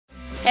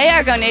Hey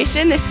Argo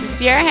Nation, this is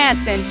Sierra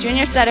Hansen,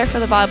 junior setter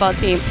for the volleyball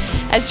team.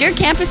 As your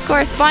campus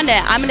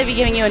correspondent, I'm going to be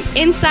giving you an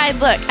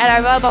inside look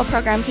at our volleyball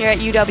program here at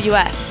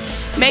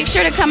UWF. Make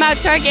sure to come out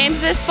to our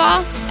games this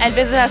fall and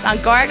visit us on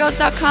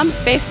goargos.com,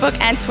 Facebook,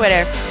 and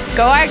Twitter.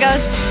 Go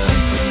Argos!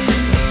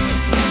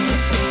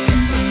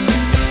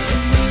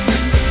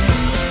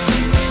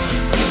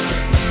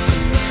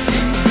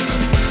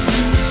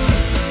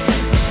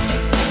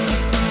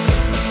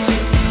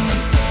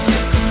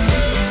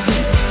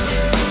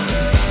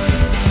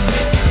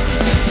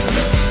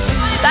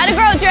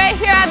 Dre,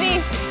 here, Abby.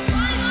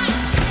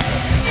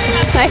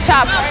 Nice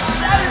job.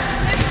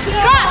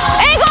 Cross,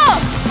 angle.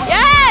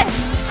 Yes.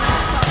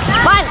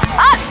 One,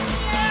 up.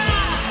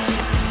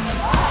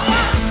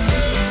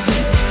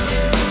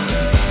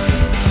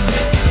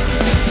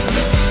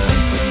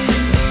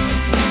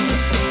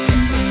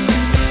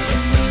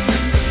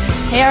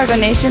 Hey Argo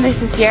Nation,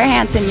 this is Sierra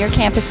Hansen, your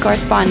campus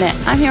correspondent.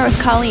 I'm here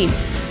with Colleen.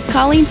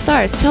 Colleen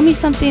Stars, tell me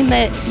something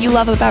that you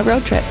love about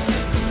road trips.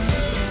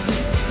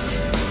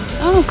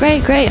 Oh,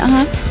 great,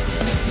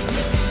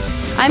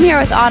 I'm here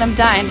with Autumn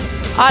Dine.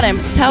 Autumn,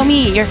 tell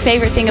me your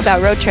favorite thing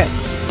about road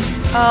trips.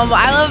 What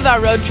I love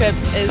about road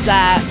trips is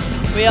that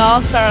we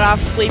all start off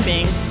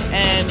sleeping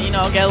and,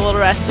 get a little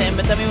rest in,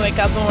 but then we wake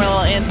up and we're a little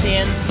antsy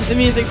and the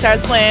music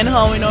starts playing.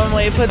 Homie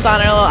normally puts on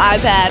our little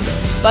iPad,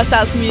 busts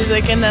out some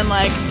music, and then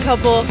like a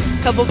couple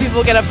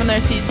people get up from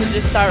their seats and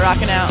just start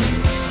rocking out.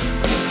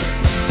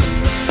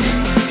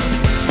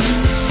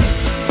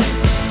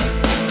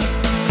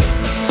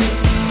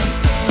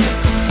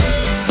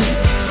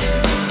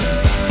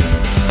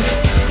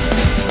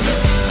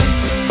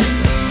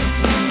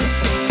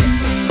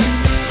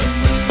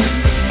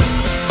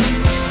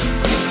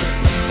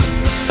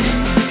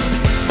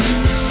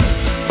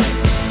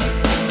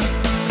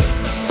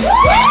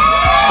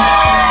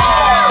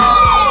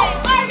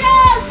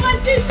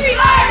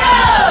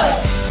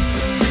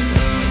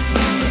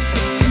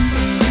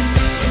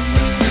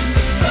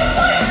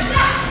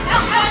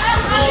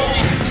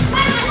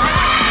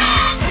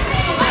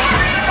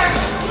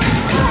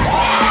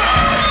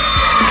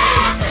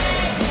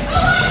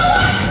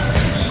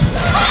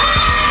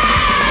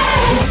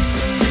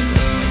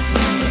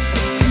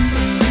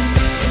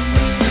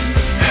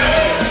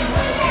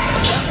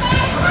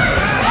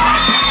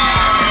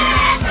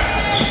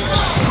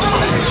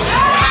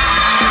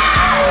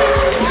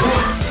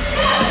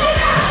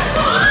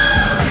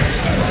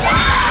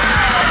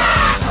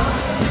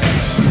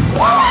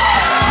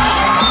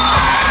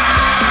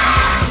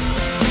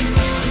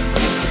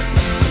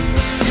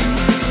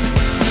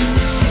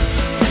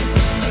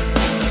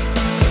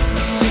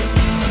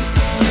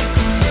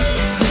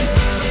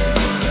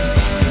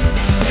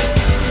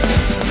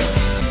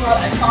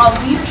 I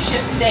saw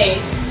leadership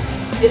today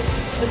is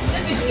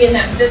specifically in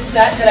that fifth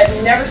set that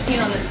I've never seen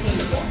on this team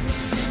before.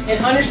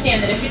 And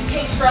understand that if it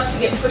takes for us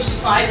to get pushed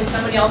 5 in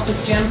somebody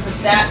else's gym for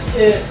that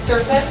to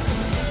surface,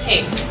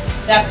 hey,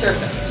 that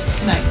surfaced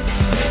tonight.